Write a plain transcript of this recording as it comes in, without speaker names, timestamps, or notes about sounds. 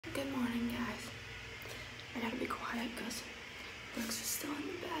Good morning, guys. I gotta be quiet because Brooks is still in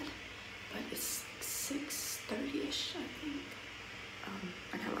the bed, but it's like 6:30ish, I think.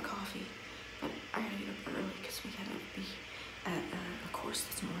 I got my coffee, but I gotta get up early because we gotta be at a course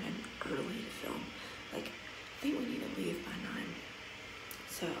this morning early to film. Like, I think we need to leave by 9.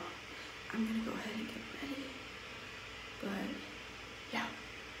 So I'm gonna go ahead and get ready. But yeah,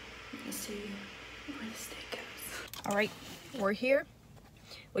 we're gonna see where this day goes. All right, we're here.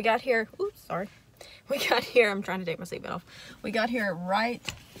 We got here, oops, sorry. We got here, I'm trying to take my seatbelt off. We got here right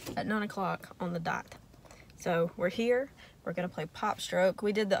at 9 o'clock on the dot. So we're here, we're gonna play Pop Stroke.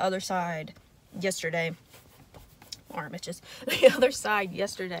 We did the other side yesterday. Arm itches. The other side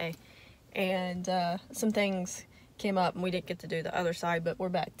yesterday. And some things came up and we didn't get to do the other side, but we're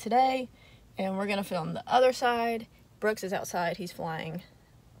back today and we're gonna film the other side. Brooks is outside, he's flying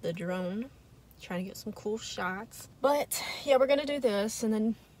the drone, trying to get some cool shots. But yeah, we're gonna do this and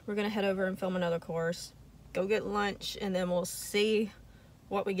then we're gonna head over and film another course, go get lunch, and then we'll see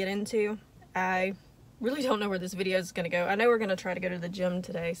what we get into. I really don't know where this video is gonna go. I know we're gonna try to go to the gym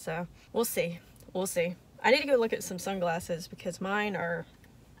today, so we'll see. We'll see. I need to go look at some sunglasses because mine are,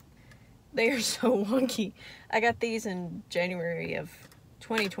 they are so wonky. I got these in January of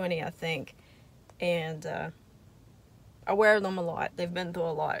 2020, I think, and I wear them a lot. They've been through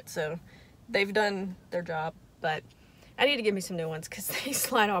a lot, so they've done their job, but I need to give me some new ones because they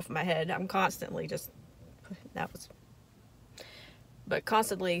slide off my head. I'm constantly just,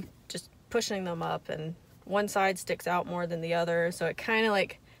 constantly just pushing them up, and one side sticks out more than the other, so it kind of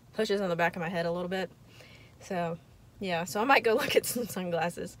like pushes on the back of my head a little bit. So yeah, so I might go look at some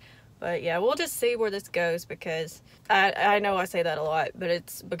sunglasses. But yeah, we'll just see where this goes because I know I say that a lot, but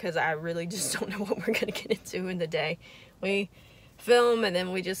it's because I really just don't know what we're gonna get into in the day. We film and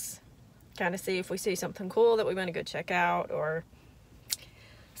then we just kind of see if we see something cool that we want to go check out or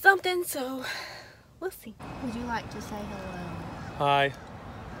something, so we'll see. Would you like to say hello? Hi.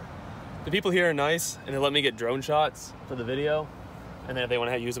 The people here are nice and they let me get drone shots for the video, and then if they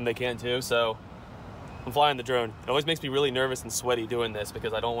want to use them they can too, so I'm flying the drone. It always makes me really nervous and sweaty doing this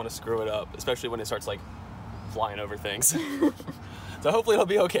because I don't want to screw it up, especially when it starts like flying over things. So hopefully it'll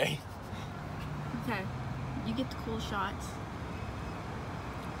be okay. Okay, you get the cool shots.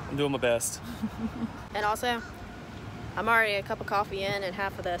 I'm doing my best. And also, I'm already a cup of coffee in and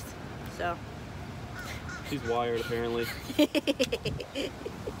half of this, so. She's wired apparently.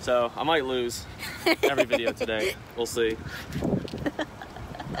 So I might lose every video today. We'll see.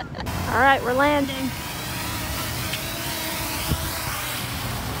 All right, we're landing.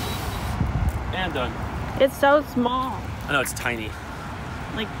 And done. It's so small. I know, it's tiny.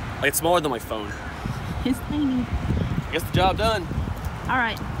 Like it's smaller than my phone. It's tiny. I guess the job done. All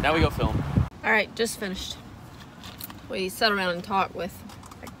right. Now we go film. All right, just finished. We sat around and talked with,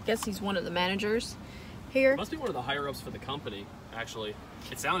 I guess he's one of the managers here. Must be one of the higher ups for the company, actually.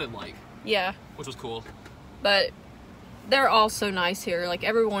 It sounded like. Yeah. Which was cool. But they're all so nice here. Like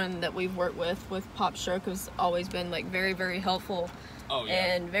everyone that we've worked with Pop Stroke has always been like very, very helpful. Oh,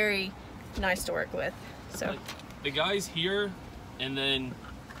 yeah. And very nice to work with. So like, the guys here, and then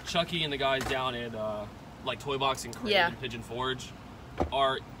Chucky and the guys down at like Toy Box and Crate and Pigeon Forge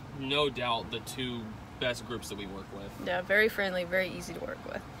are no doubt the two best groups that we work with. Yeah, very friendly, very easy to work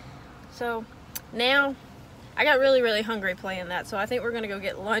with. So now I got really, really hungry playing that, so I think we're gonna go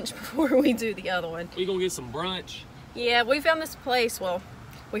get lunch before we do the other one. We gonna get some brunch. Yeah, we found this place. Well,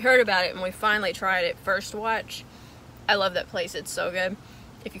 we heard about it and we finally tried it first watch. I love that place. It's so good.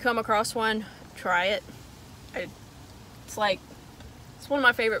 If you come across one, try it. It's one of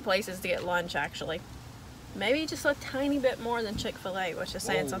my favorite places to get lunch, actually. Maybe just a tiny bit more than Chick-fil-A, which is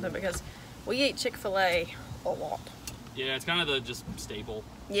saying something because we eat Chick-fil-A a lot. Yeah, it's kind of the just staple.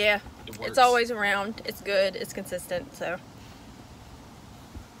 Yeah, it's always around. It's good. It's consistent. So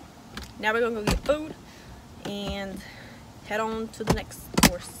now we're gonna go get food and head on to the next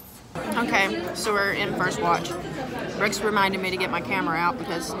course. Okay, so we're in first watch. Brooks reminded me to get my camera out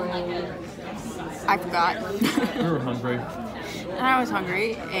because I forgot. We were hungry. And I was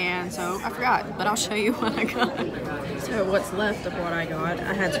hungry, and so I forgot, but I'll show you what I got. So what's left of what I got,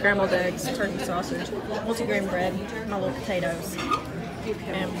 I had scrambled eggs, turkey sausage, multigrain bread, my little potatoes,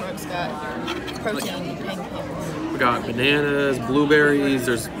 and Brooks got protein pancakes. We got bananas, blueberries,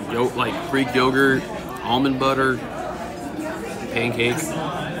 there's like Greek yogurt, almond butter, pancakes.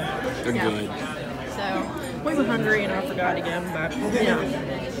 They're good. So we were hungry and I forgot again, but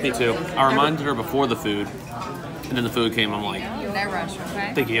yeah. Me too. I reminded her before the food, and then the food came, I'm like, no rush,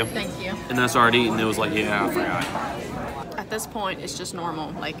 okay? Thank you. Thank you. And then I started eating, and it was like, yeah, I forgot. I this point, it's just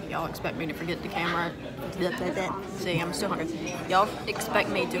normal. Like, y'all expect me to forget the camera. See, I'm still hungry. Y'all expect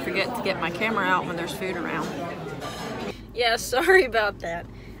me to forget to get my camera out when there's food around. Yeah, sorry about that.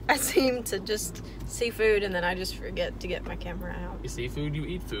 I seem to just see food and then I just forget to get my camera out. You see food, you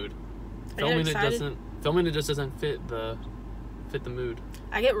eat food. Filming It just doesn't fit the mood.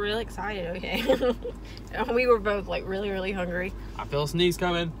 I get really excited, okay? We were both like really hungry. I feel a sneeze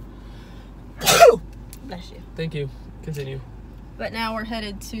coming. Bless you. Thank you. Continue. But now we're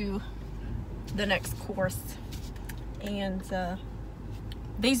headed to the next course. And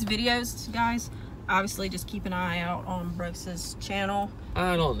these videos, guys, obviously just keep an eye out on Brooks's channel.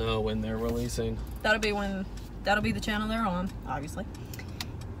 I don't know when they're releasing. That'll be the channel they're on, obviously.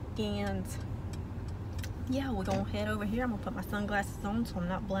 And yeah, we're gonna head over here. I'm gonna put my sunglasses on so I'm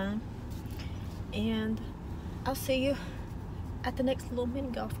not blind. And I'll see you at the next little mini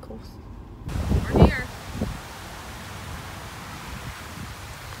golf course. We're here.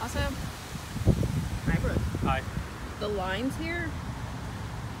 Also, hi Brooke. Hi. The lines here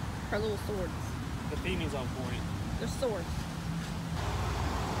are little swords. The theming's on point. They're swords.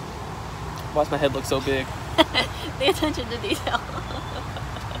 Why does my head look so big? Pay attention to detail.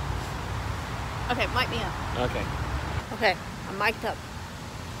 Okay, mic me up. Okay. Okay, I'm mic'd up.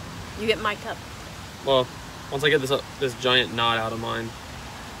 You get mic'd up. Well, once I get this giant knot out of mine,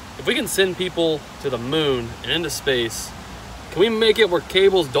 if we can send people to the moon and into space, can we make it where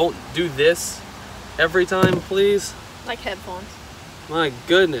cables don't do this every time, please? Like headphones. My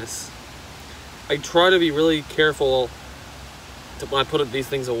goodness. I try to be really careful when I put these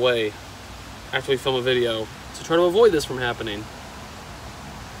things away after we film a video to try to avoid this from happening.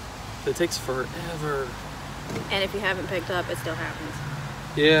 It takes forever. And if you haven't picked up, it still happens.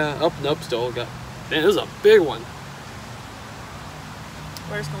 Yeah, nope, still got. Man, this is a big one.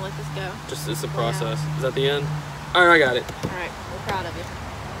 We're just gonna let this go. It's a process. Yeah. Is that the end? All right, I got it. All right, we're proud of you.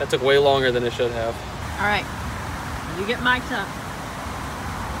 That took way longer than it should have. All right, you get mic'd up.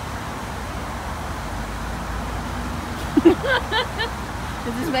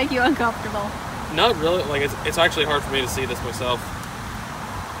 Does this make you uncomfortable? Not really. Like it's actually hard for me to see this myself.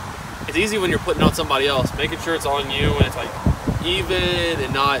 It's easy when you're putting on somebody else, making sure it's on you and it's like even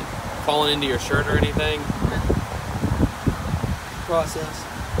and not falling into your shirt or anything. Process.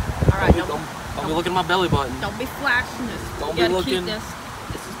 All right, don't be looking at my belly button. Don't be flashing this. Don't be looking. This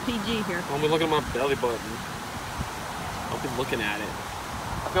is PG here. Don't be looking at my belly button. Don't be looking at it.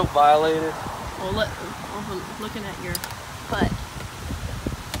 I feel violated. Well, look, looking at your butt.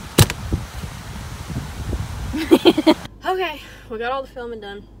 Okay, we got all the filming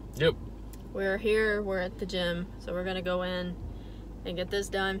done. Yep. We're here, we're at the gym, so we're gonna go in and get this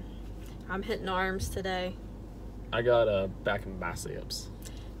done. I'm hitting arms today. I got back and biceps.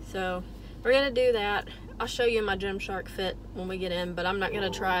 So we're gonna do that. I'll show you my Gymshark fit when we get in, but I'm not gonna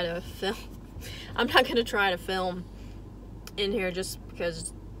try to film. I'm not gonna try to film in here just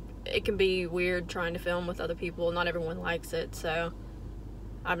because it can be weird trying to film with other people. Not everyone likes it, so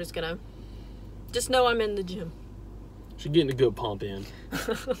I'm just gonna know I'm in the gym. She's getting a good pump in. Gym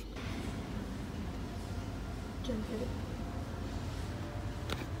fit.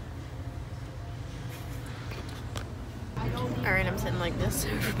 Alright, I'm sitting like this so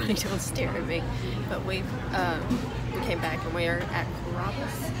everybody don't stare at me. But we came back and we are at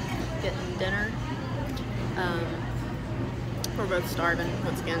Carrabba's getting dinner. We're both starving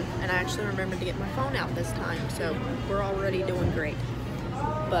once again, and I actually remembered to get my phone out this time, so we're already doing great.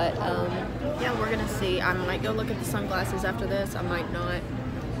 But yeah, we're gonna see. I might go look at the sunglasses after this. I might not.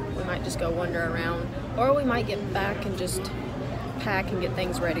 We might just go wander around, or we might get back and just pack and get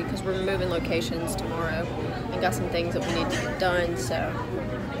things ready because we're moving locations tomorrow and got some things that we need to get done. So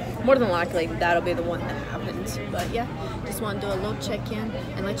more than likely that'll be the one that happens. But yeah, just want to do a little check-in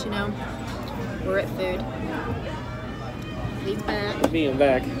and let you know we're at food. He's back. Me, I'm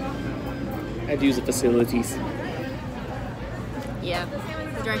back. I had to use the facilities. Yeah,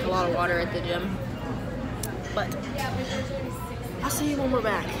 we drank a lot of water at the gym. But I'll see you when we're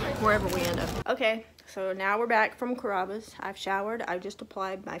back, wherever we end up. Okay, so now we're back from Carrabba's. I've showered. I just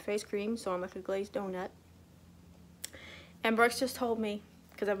applied my face cream, so I'm like a glazed donut. And Brooks just told me,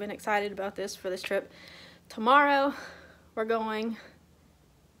 because I've been excited about this for this trip, tomorrow we're going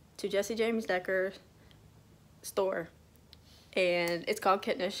to Jesse James Decker's store. And it's called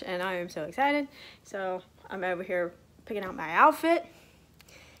Kitnish, and I am so excited. So I'm over here picking out my outfit,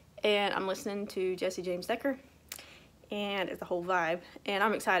 and I'm listening to Jesse James Decker, and it's a whole vibe, and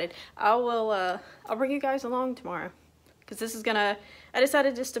I'm excited. I'll bring you guys along tomorrow, because this is gonna, I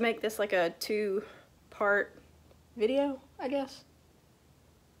decided just to make this like a 2-part video, I guess.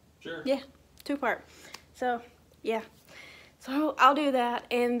 Sure. Yeah, 2-part. So yeah, So I'll do that,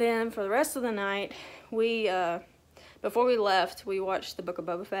 and then for the rest of the night, we before we left, we watched the Book of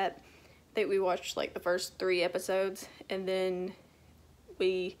Boba Fett. I think we watched like the first 3 episodes, and then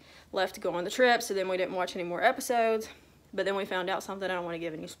we left to go on the trip, so then we didn't watch any more episodes. But then we found out something, I don't want to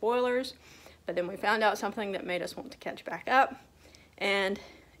give any spoilers, but then we found out something that made us want to catch back up, and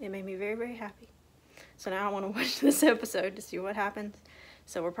it made me very, very happy. So now I want to watch this episode to see what happens.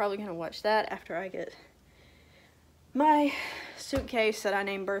 So we're probably going to watch that after I get my suitcase that I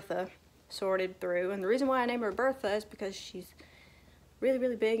named Bertha sorted through. And the reason why I named her Bertha is because she's really,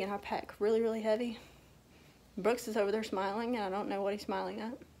 really big and I pack really, really heavy. Brooks is over there smiling, and I don't know what he's smiling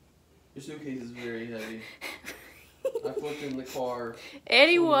at. Your suitcase is very heavy. I flipped in the car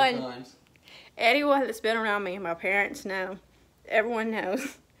Anyone so many times. Anyone that's been around me, my parents know, everyone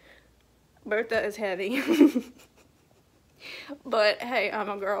knows, Bertha is heavy. But hey, I'm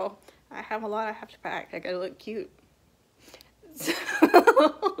a girl. I have a lot I have to pack. I gotta look cute. So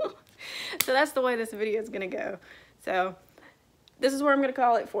that's the way this video is gonna go. So this is where I'm gonna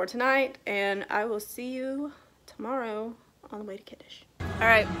call it for tonight, and I will see you tomorrow on the way to Kiddish.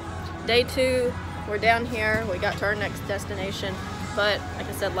 Alright, day 2, we're down here. We got to our next destination, but like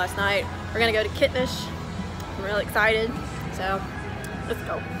I said last night, we're gonna go to Kiddish. I'm really excited, so let's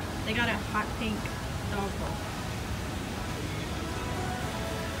go. They got a hot pink dog bowl.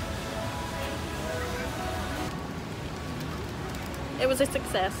 It was a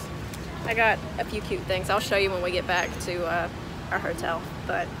success. I got a few cute things. I'll show you when we get back to our hotel.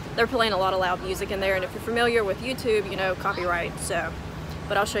 But they're playing a lot of loud music in there, and if you're familiar with YouTube, you know, copyright, so.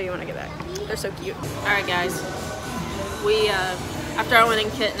 But I'll show you when I get back. They're so cute. Alright guys, we, after I went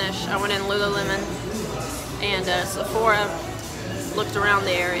in Kiddish, I went in Lululemon and Sephora, looked around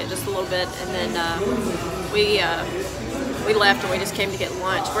the area just a little bit, and then we left and we just came to get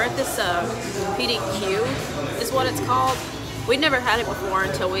lunch. We're at this PDQ is what it's called. We'd never had it before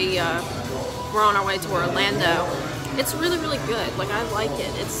until we were on our way to Orlando. It's really, really good. Like, I like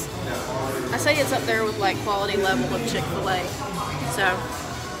it. I say it's up there with like quality level of Chick-fil-A. So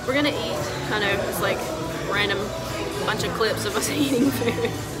we're gonna eat. I know it's like random bunch of clips of us eating food.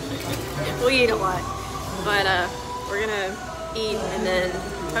 We eat a lot, but we're gonna eat and then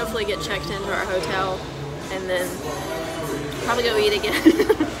hopefully get checked into our hotel and then probably go eat again.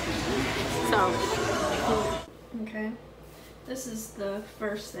 So okay. This is the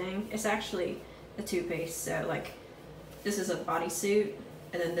first thing. It's actually a 2-piece, so like this is a bodysuit,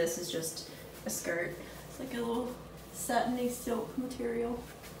 and then this is just a skirt. It's like a little satiny silk material,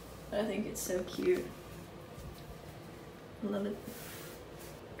 but I think it's so cute. I love it.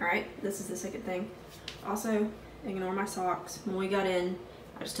 Alright, this is the second thing. Also, ignore my socks. When we got in,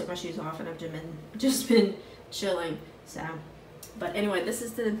 I just took my shoes off and I've just been chilling. So, but anyway, this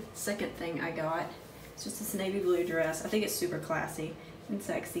is the second thing I got. It's just this navy blue dress. I think it's super classy and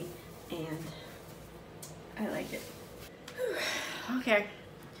sexy, and I like it. Okay,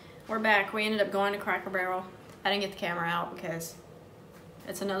 we're back. We ended up going to Cracker Barrel. I didn't get the camera out because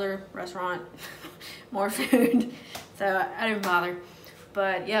it's another restaurant, more food, so I didn't bother.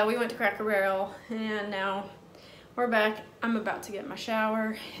 But yeah, we went to Cracker Barrel, and now we're back. I'm about to get my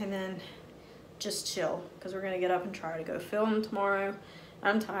shower and then just chill, because we're gonna get up and try to go film tomorrow.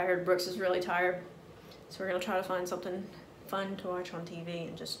 I'm tired. Brooks is really tired. So we're gonna try to find something fun to watch on TV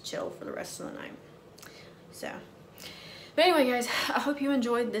and just chill for the rest of the night. So, but anyway guys, I hope you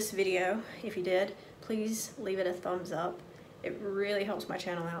enjoyed this video. If you did, please leave it a thumbs up. It really helps my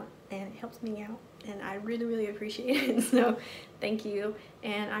channel out, and it helps me out, and I really, really appreciate it. So thank you,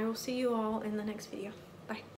 and I will see you all in the next video. Bye.